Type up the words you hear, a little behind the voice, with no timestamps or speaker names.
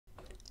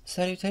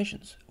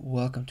Salutations,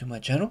 welcome to my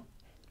channel.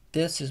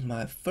 This is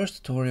my first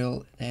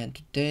tutorial and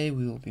today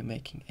we will be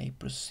making a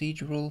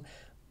procedural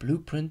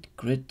blueprint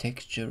grid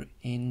texture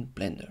in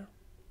Blender.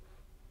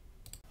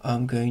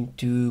 I'm going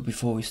to,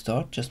 before we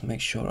start, just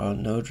make sure our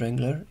node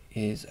wrangler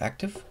is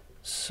active.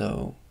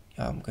 So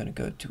I'm going to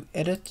go to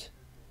Edit,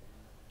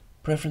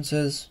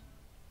 Preferences,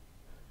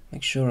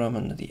 make sure I'm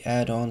under the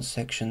Add-ons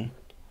section,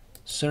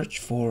 search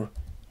for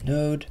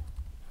Node,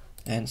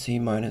 and see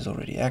mine is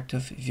already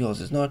active. If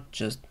yours is not,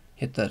 just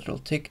hit that little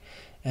tick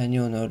and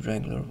your node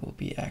wrangler will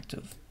be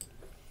active.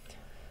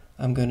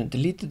 I'm going to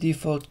delete the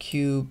default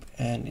cube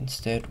and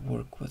instead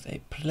work with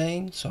a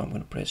plane. So I'm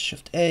going to press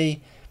Shift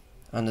A,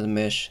 under the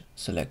mesh,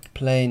 select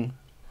plane,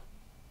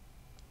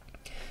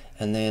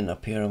 and then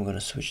up here I'm going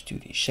to switch to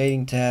the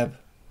shading tab.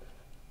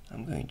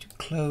 I'm going to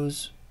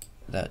close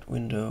that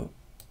window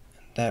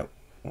and that.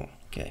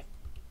 Okay,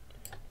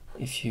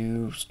 if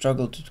you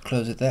struggle to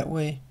close it that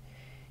way,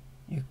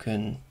 you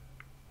can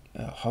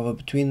hover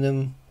between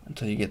them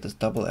until you get this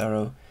double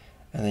arrow,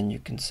 and then you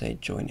can say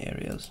join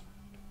areas.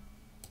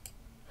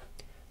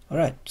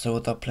 Alright, so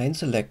with our plane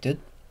selected,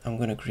 I'm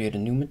going to create a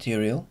new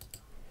material.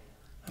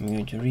 I'm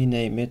going to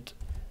rename it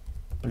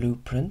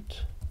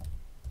Blueprint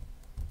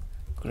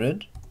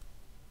Grid.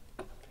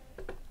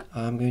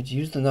 I'm going to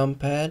use the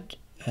numpad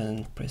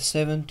and press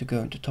 7 to go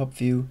into top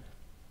view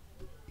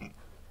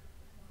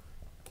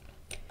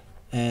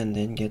and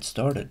then get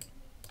started.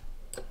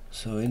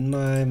 So in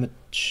my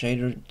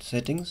shader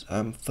settings,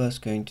 I'm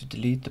first going to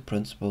delete the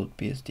principled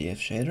BSDF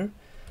shader,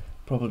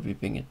 probably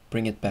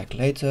bring it back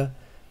later.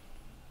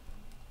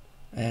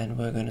 And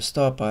we're going to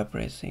start by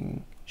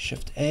pressing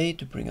Shift A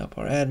to bring up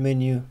our add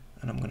menu,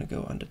 and I'm going to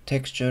go under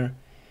texture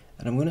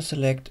and I'm going to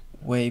select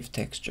wave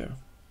texture.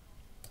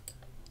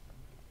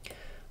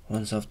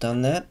 Once I've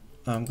done that,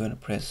 I'm going to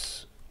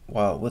press,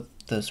 while with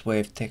this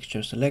wave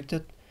texture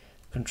selected,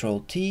 Control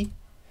T,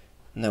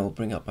 and that will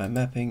bring up my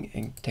mapping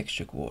and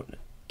texture coordinate.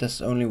 This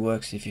only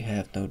works if you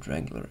have node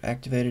wrangler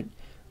activated,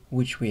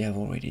 which we have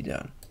already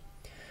done.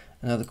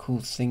 Another cool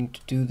thing to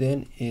do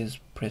then is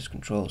press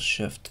Control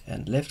Shift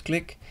and left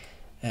click,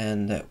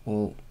 and that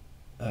will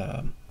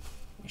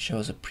show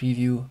us a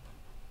preview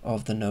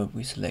of the node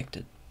we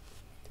selected.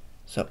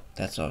 So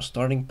that's our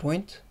starting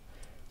point.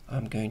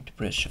 I'm going to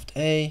press Shift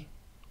A,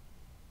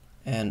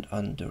 and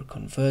under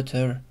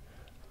Converter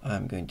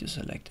I'm going to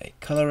select a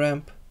color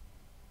ramp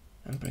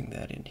and bring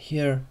that in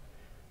here.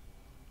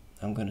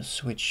 I'm going to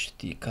switch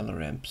the color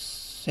ramp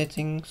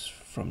settings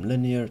from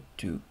linear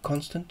to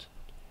constant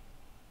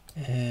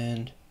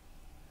and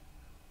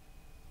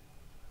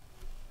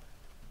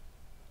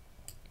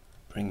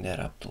bring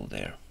that up till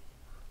there.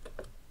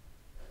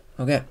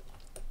 Okay,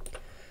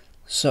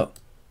 so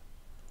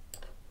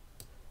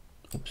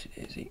oopsie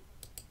daisy,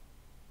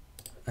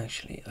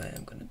 actually I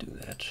am going to do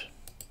that.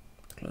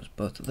 Close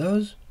both of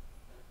those.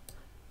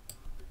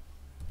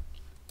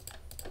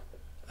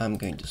 I'm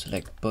going to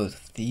select both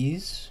of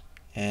these,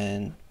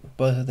 and with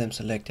both of them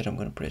selected I'm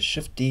going to press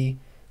Shift D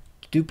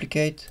to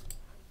duplicate,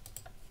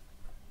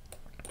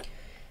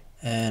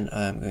 and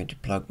I'm going to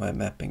plug my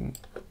mapping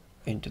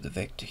into the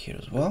vector here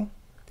as well.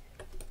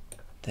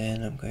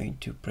 Then I'm going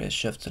to press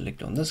Shift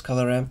Select on this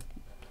color ramp.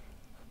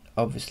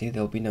 Obviously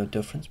there'll be no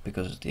difference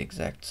because it's the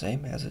exact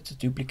same as it's a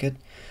duplicate,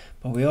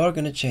 but we are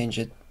going to change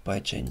it by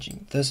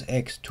changing this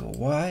X to a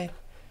Y,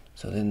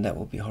 so then that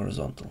will be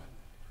horizontal.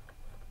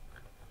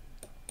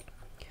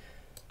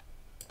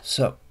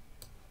 So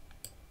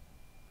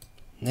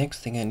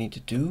next thing I need to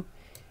do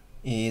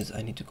is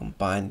I need to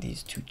combine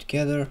these two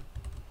together.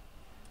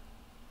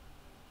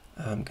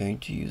 I'm going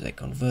to use a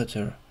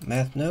converter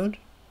math node.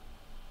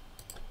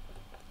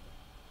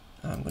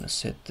 I'm going to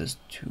set this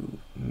to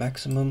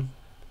maximum.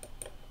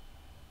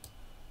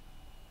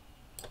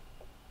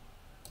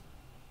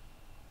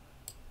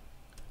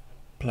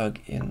 Plug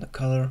in the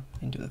color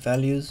into the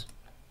values,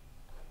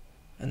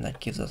 and that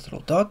gives us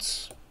little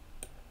dots.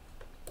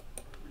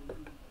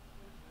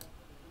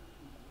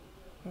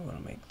 I want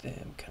to make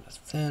them kind of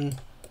thin,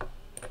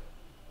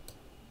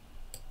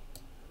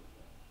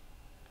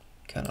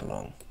 kind of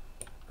long.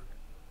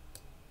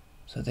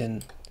 So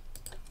then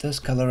this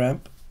color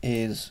ramp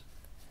is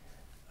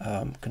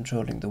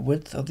controlling the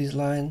width of these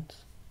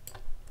lines,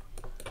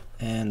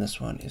 and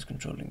this one is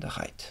controlling the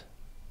height.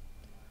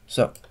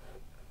 So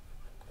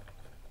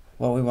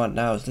what we want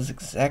now is this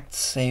exact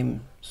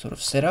same sort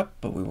of setup,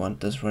 but we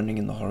want this running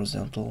in the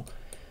horizontal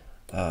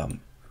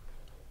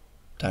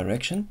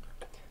direction.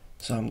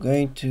 So I'm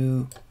going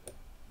to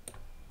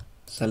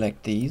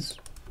select these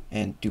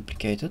and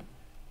duplicate it,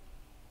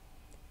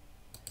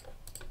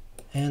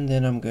 and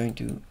then I'm going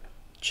to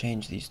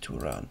change these two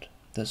around.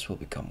 This will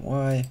become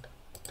Y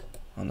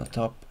on the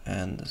top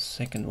and the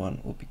second one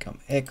will become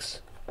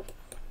X.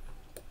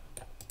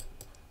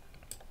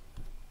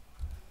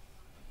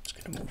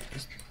 Just going to move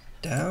this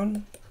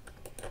down,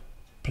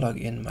 plug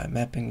in my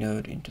mapping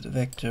node into the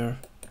vector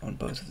on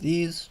both of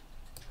these.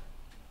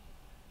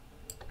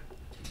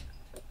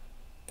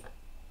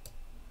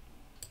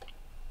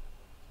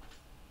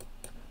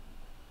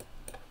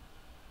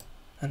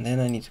 and then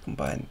I need to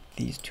combine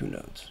these two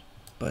nodes.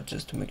 But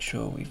just to make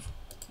sure we're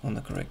on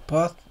the correct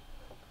path,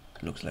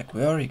 looks like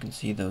we are. You can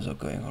see those are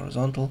going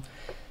horizontal.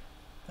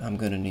 I'm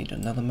going to need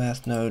another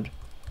math node,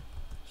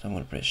 so I'm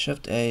going to press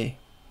Shift A,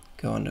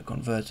 go under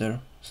converter,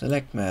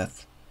 select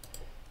math,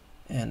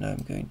 and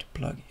I'm going to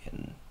plug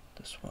in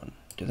this one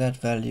to that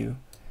value,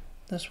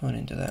 this one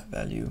into that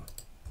value,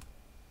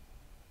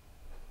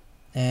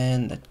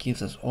 and that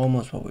gives us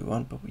almost what we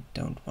want, but we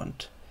don't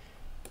want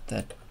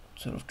that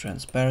sort of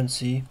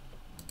transparency,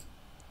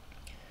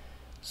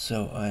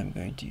 so I'm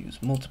going to use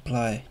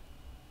multiply,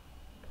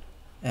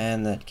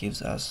 and that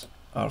gives us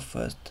our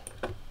first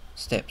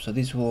step. So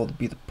these will all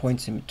be the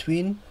points in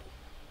between.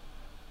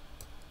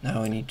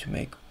 Now I need to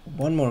make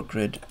one more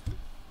grid,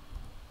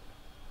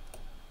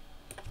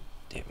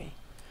 dear me,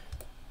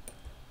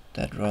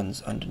 that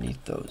runs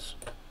underneath those.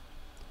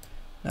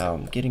 Now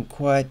I'm getting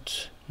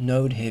quite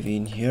node heavy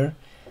in here.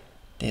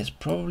 There's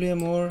probably a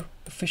more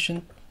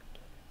efficient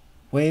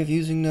way of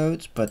using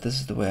nodes, but this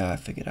is the way I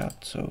figured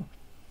out, so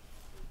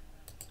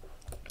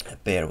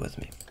bear with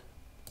me.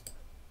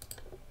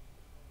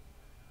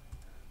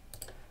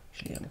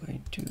 Actually, I'm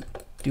going to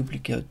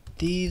duplicate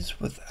these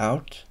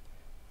without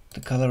the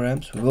color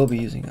ramps. We will be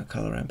using a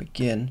color ramp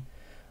again,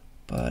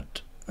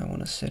 but I want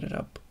to set it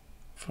up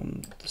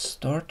from the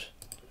start.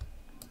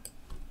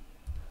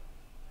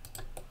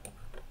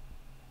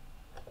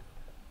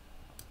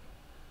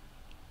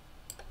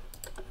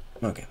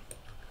 Okay,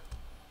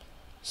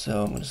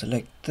 so I'm going to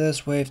select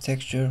this wave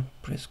texture,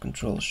 press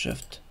Ctrl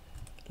Shift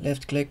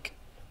left click,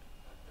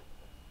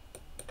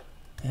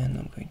 and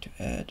I'm going to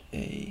add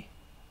a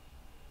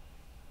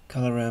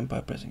color ramp by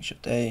pressing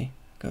Shift A,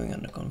 going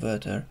under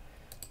converter,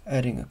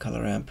 adding a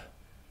color ramp,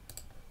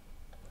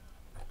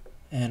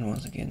 and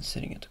once again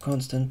setting it to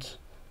constant.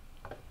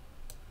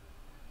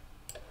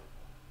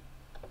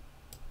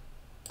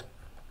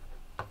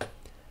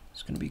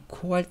 It's going to be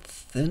quite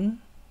thin,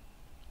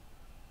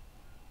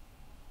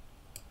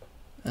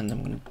 and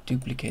I'm going to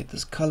duplicate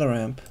this color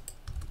ramp.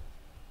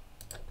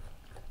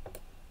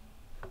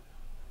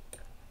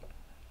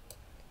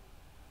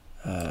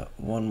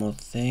 One more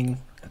thing,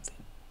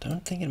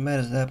 don't think it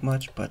matters that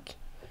much, but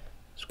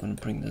just going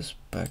to bring this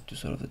back to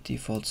sort of the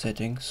default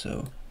setting,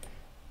 so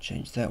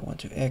change that one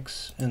to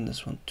X and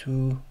this one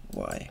to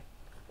Y.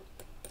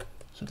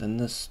 So then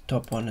this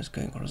top one is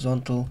going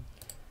horizontal,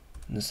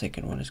 and the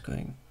second one is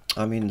going,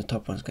 the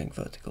top one is going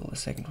vertical, the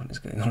second one is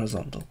going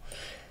horizontal.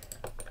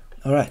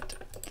 Alright,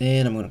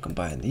 then I'm going to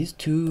combine these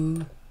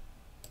two.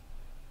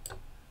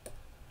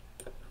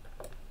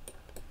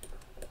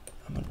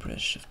 I'm going to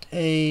press Shift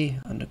A,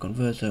 under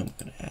converter, I'm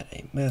going to add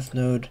a math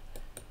node,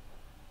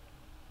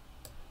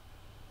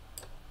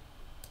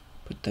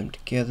 put them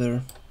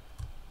together.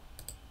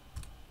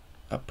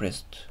 I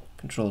pressed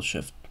Ctrl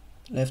Shift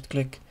left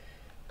click,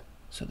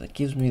 so that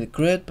gives me the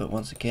grid, but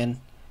once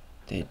again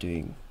they're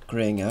doing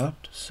graying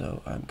out,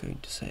 so I'm going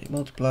to say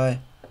multiply,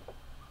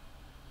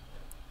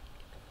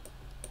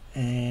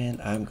 and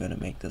I'm going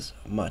to make this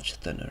much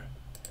thinner.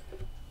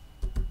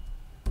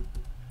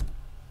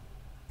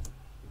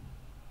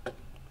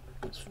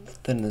 As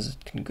thin as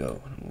it can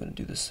go. I'm going to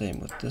do the same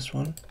with this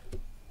one.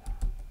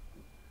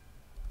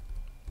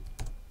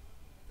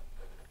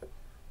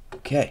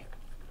 Okay.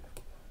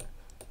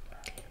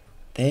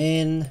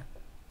 Then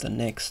the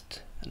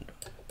next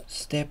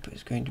step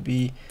is going to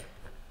be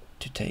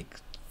to take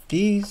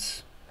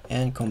these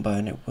and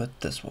combine it with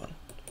this one.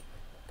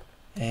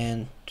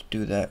 And to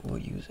do that, we'll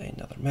use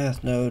another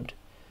math node,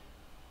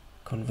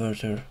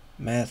 converter,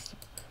 math.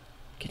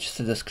 Okay, just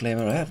a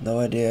disclaimer, I have no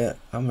idea.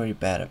 I'm very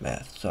bad at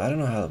math, so I don't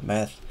know how the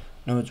math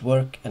nodes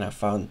work, and I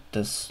found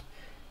this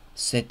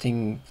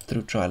setting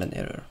through trial and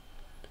error.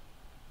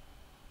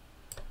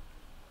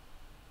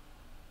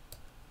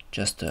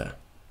 Just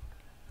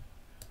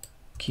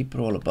keep it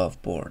all above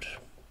board.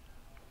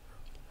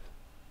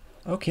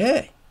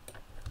 Okay,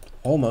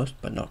 almost,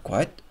 but not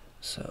quite.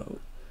 So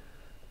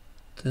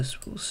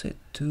this will set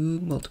to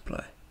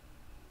multiply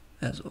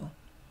as well.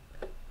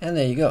 And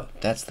there you go.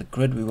 That's the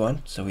grid we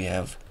want. So we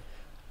have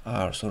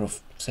our sort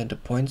of center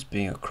points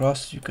being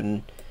across. You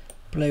can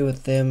play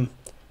with them.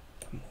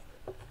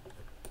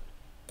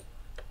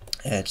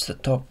 It's the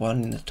top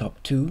one and the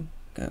top two,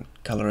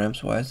 color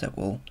ramps wise, that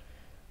will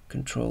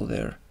control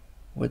their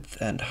width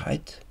and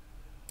height.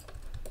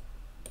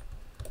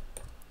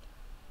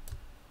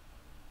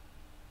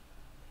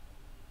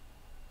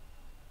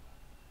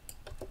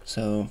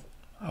 So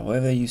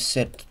however you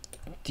set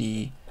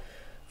the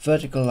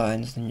vertical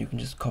lines, then you can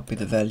just copy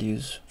the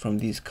values from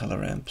these color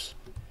ramps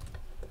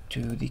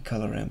to the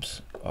color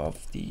ramps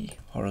of the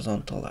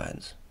horizontal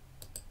lines.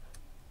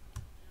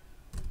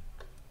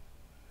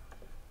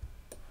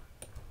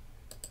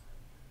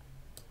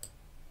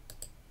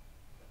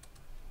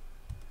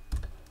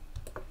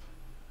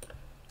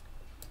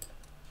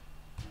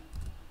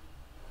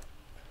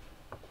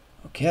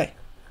 Okay,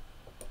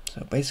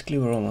 so basically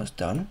we're almost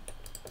done.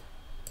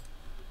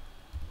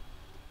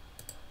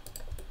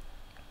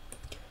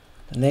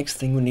 The next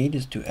thing we need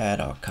is to add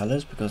our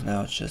colors, because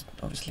now it's just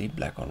obviously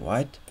black on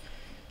white.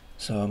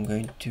 So I'm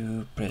going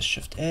to press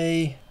Shift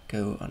A,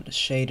 go under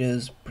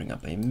shaders, bring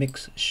up a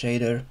mix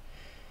shader,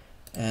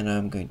 and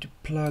I'm going to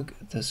plug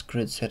this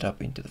grid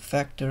setup into the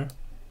factor.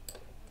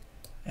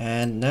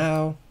 And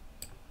now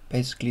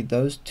basically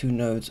those two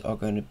nodes are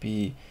going to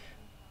be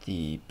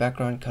the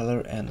background color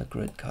and the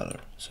grid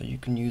color. So you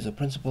can use two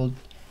principled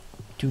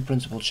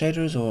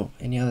shaders or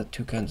any other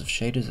two kinds of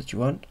shaders that you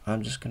want.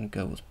 I'm just going to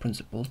go with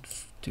principled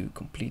to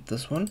complete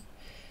this one.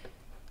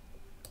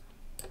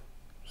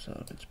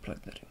 So let's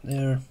plug that in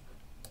there.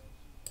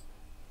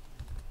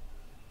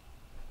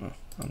 Oh,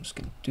 I'm just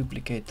going to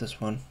duplicate this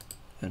one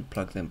and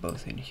plug them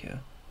both in here.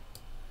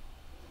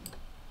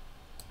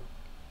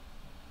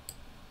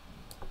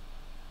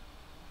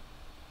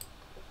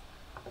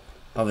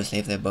 Obviously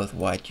if they're both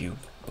white you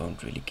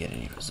won't really get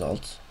any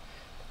results.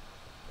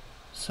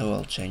 So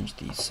I'll change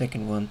the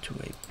second one to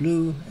a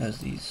blue, as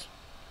these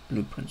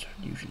blueprints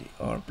usually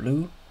are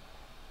blue.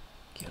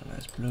 Get a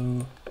nice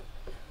blue.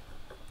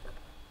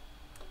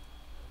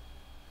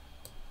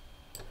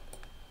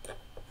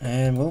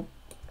 And well,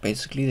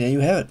 basically there you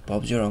have it.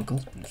 Bob's your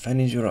uncle and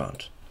Fanny's your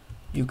aunt.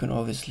 You can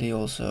obviously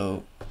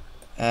also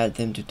add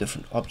them to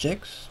different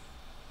objects.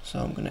 So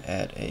I'm going to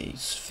add a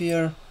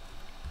sphere.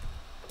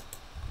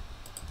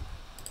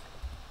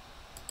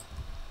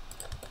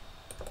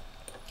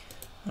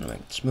 I'm going to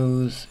make it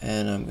smooth,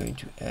 and I'm going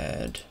to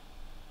add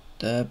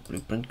the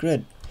blueprint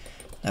grid.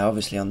 Now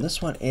obviously on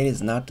this one it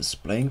is not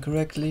displaying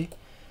correctly,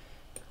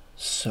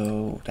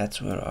 so that's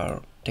where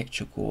our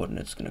texture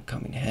coordinates going to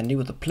come in handy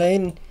with the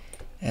plane.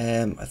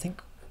 I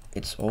think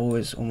it's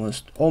almost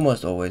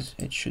always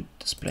it should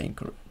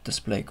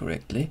display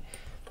correctly.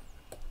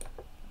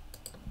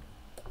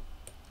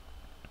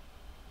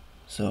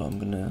 So I'm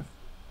gonna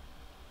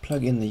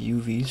plug in the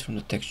UVs from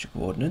the texture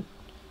coordinate,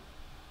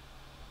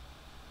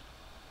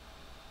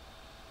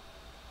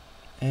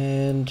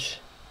 and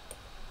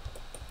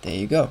there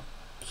you go.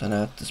 So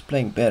now it's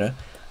displaying better.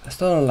 I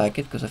still don't like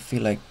it because I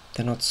feel like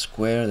they're not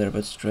square, they're a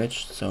bit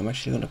stretched. So I'm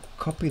actually going to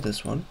copy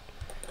this one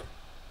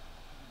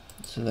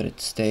so that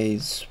it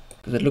stays,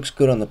 because it looks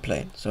good on the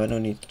plane. So I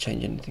don't need to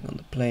change anything on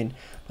the plane,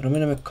 but I'm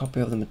going to make a copy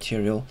of the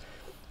material,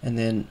 and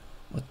then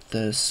with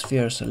the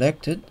sphere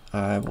selected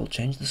I will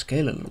change the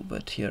scale a little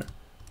bit here.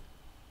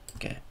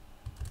 Okay,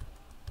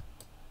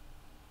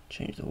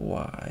 change the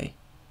Y,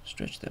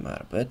 stretch them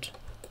out a bit,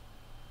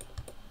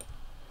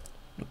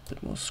 look a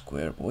bit more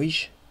square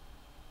boyish.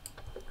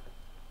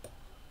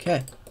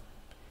 Okay,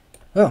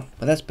 well,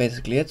 but that's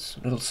basically it. It's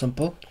a little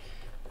simple.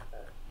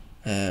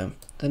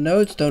 The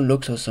nodes don't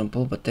look so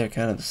simple, but they're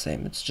kind of the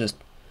same. It's just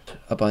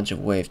a bunch of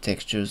wave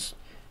textures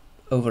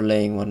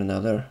overlaying one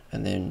another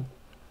and then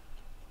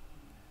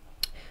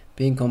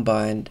being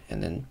combined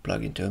and then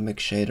plugged into a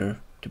mix shader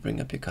to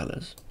bring up your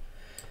colors.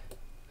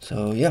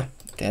 So yeah,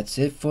 that's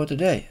it for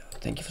today.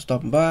 Thank you for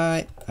stopping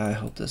by. I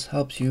hope this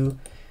helps you,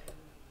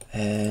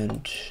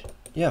 and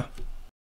yeah.